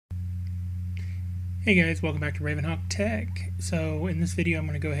Hey guys, welcome back to RavenHawkTech. So in this video I'm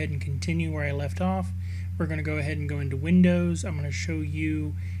going to go ahead and continue where I left off. We're going to go ahead and go into Windows. I'm going to show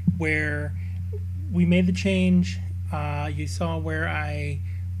you where we made the change. You saw where I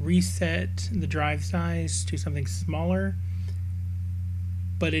reset the drive size to something smaller,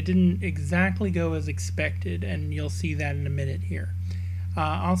 but it didn't exactly go as expected, and you'll see that in a minute here.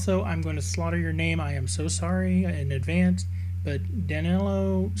 Also, I'm going to slaughter your name. I am so sorry in advance, but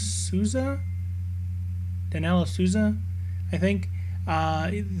Danilo Souza, I think.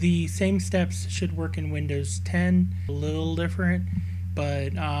 The same steps should work in Windows 10, a little different,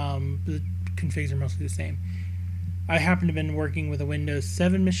 but the configs are mostly the same. I happen to have been working with a Windows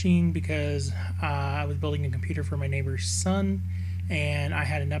 7 machine because I was building a computer for my neighbor's son, and I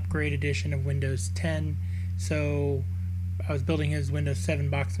had an upgrade edition of Windows 10, so I was building his Windows 7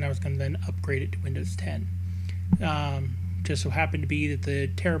 box, and I was going to then upgrade it to Windows 10. Just so happened to be that the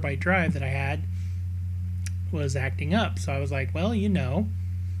terabyte drive that I had was acting up, so I was like, well, you know,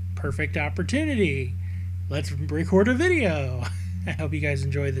 perfect opportunity, let's record a video. I hope you guys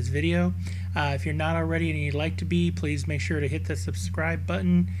enjoy this video. If you're not already and you'd like to be, please make sure to hit the subscribe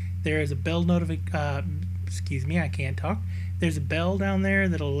button. There is a bell excuse me, I can't talk. There's a bell down there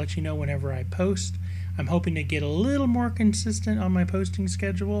that'll let you know whenever I post. I'm hoping to get a little more consistent on my posting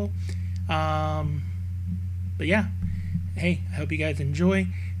schedule. But yeah, hey, I hope you guys enjoy.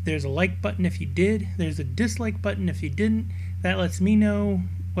 There's a like button if you did. There's a dislike button if you didn't. That lets me know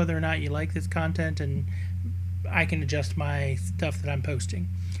whether or not you like this content, and I can adjust my stuff that I'm posting.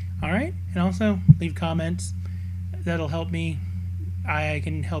 Alright? And also, leave comments. That'll help me. I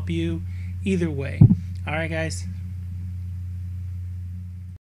can help you either way. Alright, guys?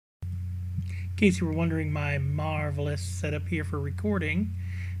 In case you were wondering my marvelous setup here for recording,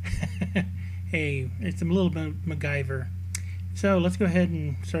 hey, it's a little bit MacGyver. So let's go ahead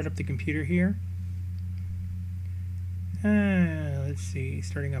and start up the computer here. Let's see,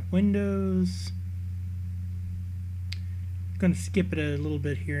 starting up Windows. I'm going to skip it a little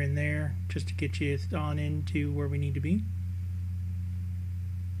bit here and there just to get you on into where we need to be.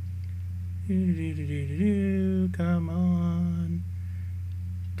 Come on.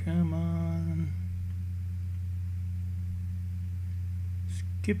 Come on.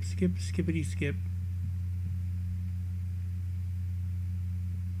 Skip, skip, skippity skip.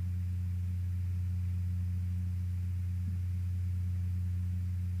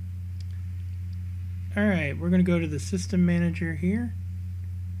 Alright, we're going to go to the System Manager here.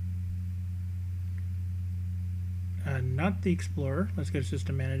 Not the Explorer. Let's go to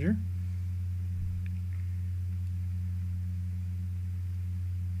System Manager.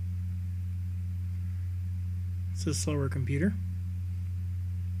 It's a slower computer.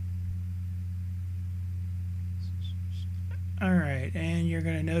 Alright, and you're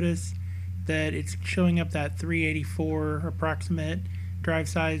going to notice that it's showing up that 384 approximate drive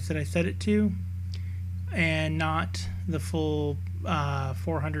size that I set it to, and not the full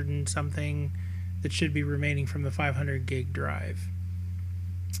 400 and something that should be remaining from the 500 gig drive.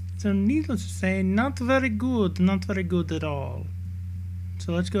 So needless to say, not very good at all.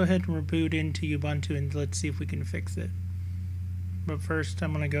 So let's go ahead and reboot into Ubuntu and let's see if we can fix it. But first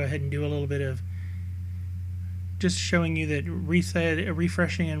I'm going to go ahead and do a little bit of just showing you that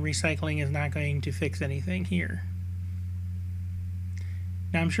refreshing and recycling is not going to fix anything here.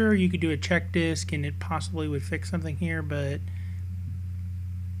 Now I'm sure you could do a check disk and it possibly would fix something here, but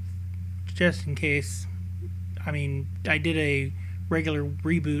just in case, I mean, I did a regular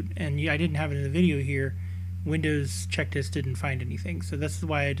reboot and I didn't have it in the video here. Windows check disk didn't find anything, so this is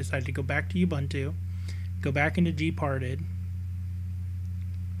why I decided to go back to Ubuntu, go back into Gparted,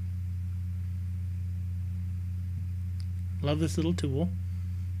 love this little tool.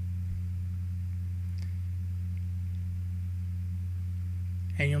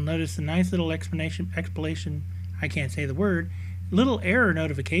 And you'll notice a nice little explanation, I can't say the word, little error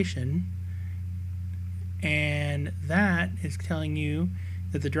notification, and that is telling you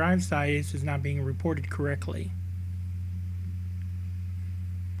that the drive size is not being reported correctly.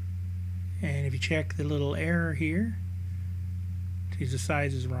 And if you check the little error here, see the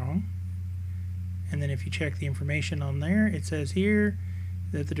size is wrong. And then if you check the information on there, it says here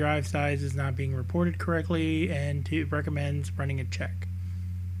that the drive size is not being reported correctly and it recommends running a check.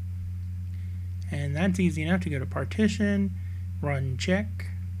 And that's easy enough to go to Partition, run check,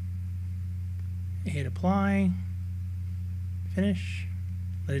 hit apply, finish,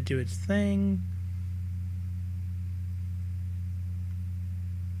 let it do its thing.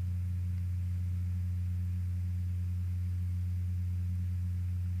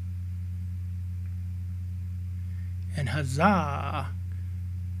 And huzzah!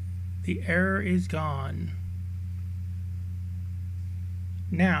 The error is gone.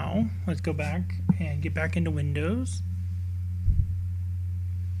 Now, let's go back and get back into Windows.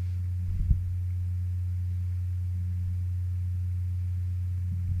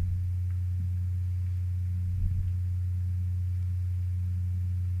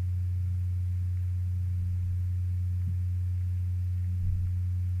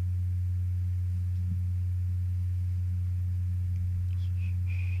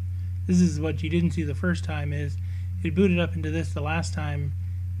 This is what you didn't see the first time, is it booted up into this the last time.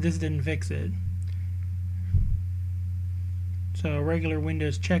 This didn't fix it. So a regular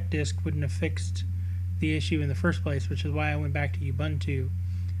Windows check disk wouldn't have fixed the issue in the first place, which is why I went back to Ubuntu.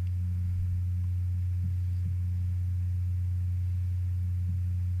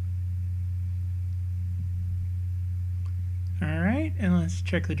 Alright, and let's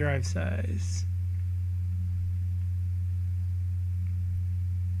check the drive size.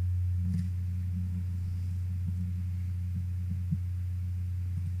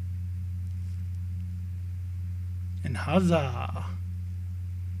 And huzzah!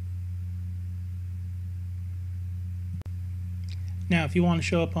 Now, if you want to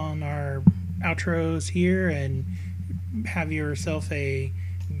show up on our outros here and have yourself a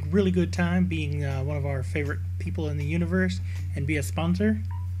really good time being one of our favorite people in the universe and be a sponsor,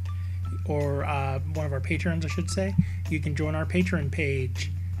 or one of our patrons, I should say, you can join our Patreon page.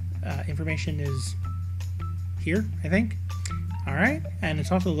 Information is here, I think. Alright, and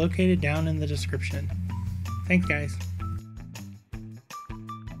it's also located down in the description. Thanks, guys.